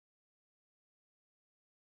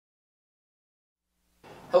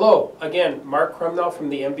Hello, again, Mark Krumnow from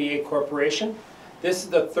the MBA Corporation. This is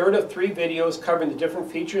the third of 3 videos covering the different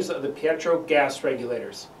features of the Pietro gas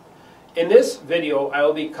regulators. In this video, I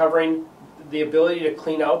will be covering the ability to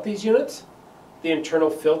clean out these units, the internal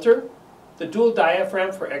filter, the dual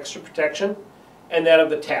diaphragm for extra protection, and that of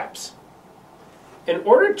the taps. In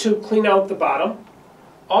order to clean out the bottom,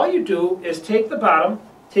 all you do is take the bottom,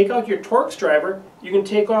 take out your Torx driver. You can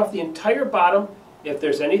take off the entire bottom. If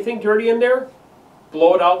there's anything dirty in there,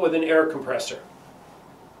 blow it out with an air compressor.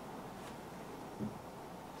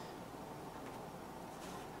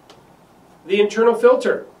 The internal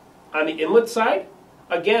filter. On the inlet side,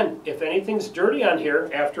 again, if anything's dirty on here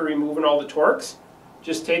after removing all the Torx,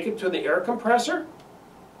 just take it to the air compressor,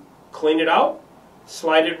 clean it out,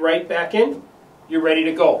 slide it right back in, you're ready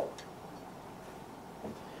to go.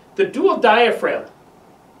 The dual diaphragm.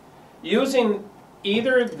 Using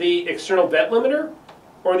either the external vent limiter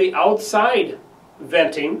or the outside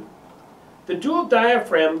venting, the dual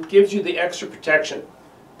diaphragm gives you the extra protection.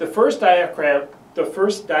 The first diaphragm,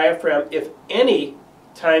 if any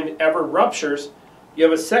time ever ruptures, you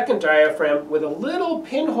have a second diaphragm with a little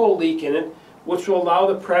pinhole leak in it, which will allow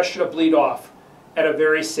the pressure to bleed off at a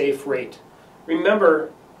very safe rate.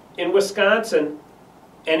 Remember, in Wisconsin,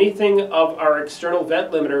 anything of our external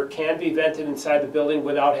vent limiter can be vented inside the building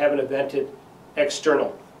without having to vent it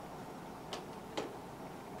external.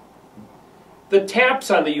 The taps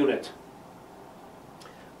on the unit.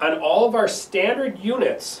 On all of our standard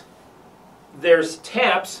units, there's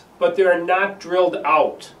taps, but they are not drilled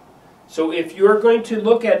out. So if you're going to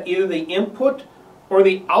look at either the input or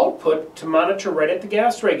the output to monitor right at the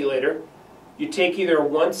gas regulator, you take either a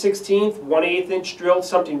 1/16, 1/8 inch drill,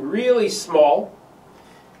 something really small.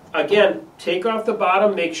 Again, take off the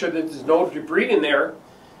bottom, make sure that there's no debris in there,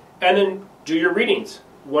 and then do your readings.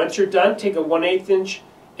 Once you're done, take a 1/8 inch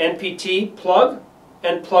NPT plug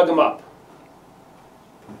and plug them up.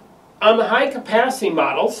 On the high capacity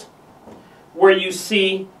models, where you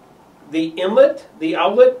see the inlet, the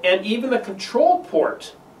outlet, and even the control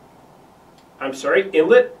port,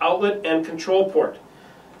 inlet, outlet, and control port,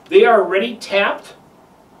 they are already tapped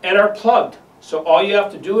and are plugged. So all you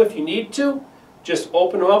have to do if you need to, just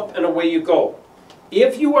open them up and away you go.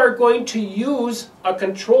 If you are going to use a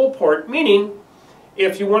control port, meaning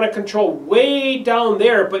if you want to control way down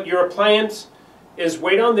there but your appliance is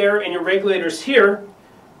way down there and your regulator's here,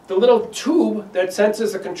 the little tube that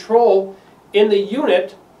senses a control in the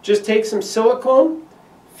unit, just take some silicone,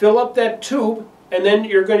 fill up that tube, and then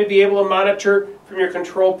you're going to be able to monitor from your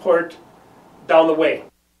control port down the way.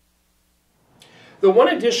 The one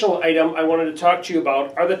additional item I wanted to talk to you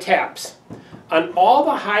about are the taps. On all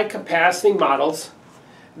the high capacity models,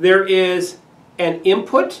 there is an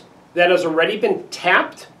input that has already been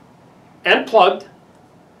tapped and plugged,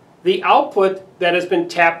 the output that has been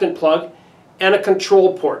tapped and plugged, and a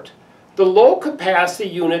control port. The low capacity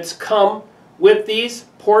units come with these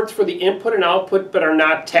ports for the input and output but are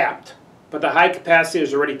not tapped. But the high capacity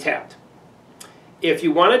is already tapped. If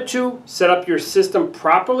you wanted to set up your system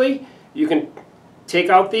properly, you can take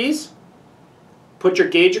out these, put your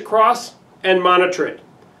gauge across, and monitor it.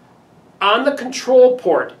 On the control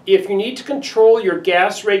port, if you need to control your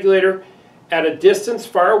gas regulator at a distance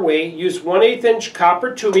far away, use 1/8 inch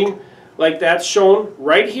copper tubing like that's shown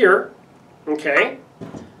right here. Okay?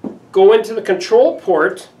 Go into the control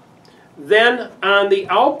port, then on the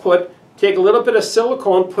output, take a little bit of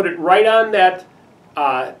silicone, put it right on that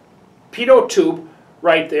pitot tube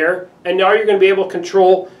right there, and now you're going to be able to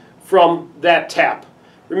control from that tap.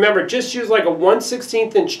 Remember, just use like a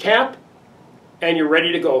 1/16 inch tap, and you're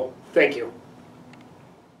ready to go. Thank you.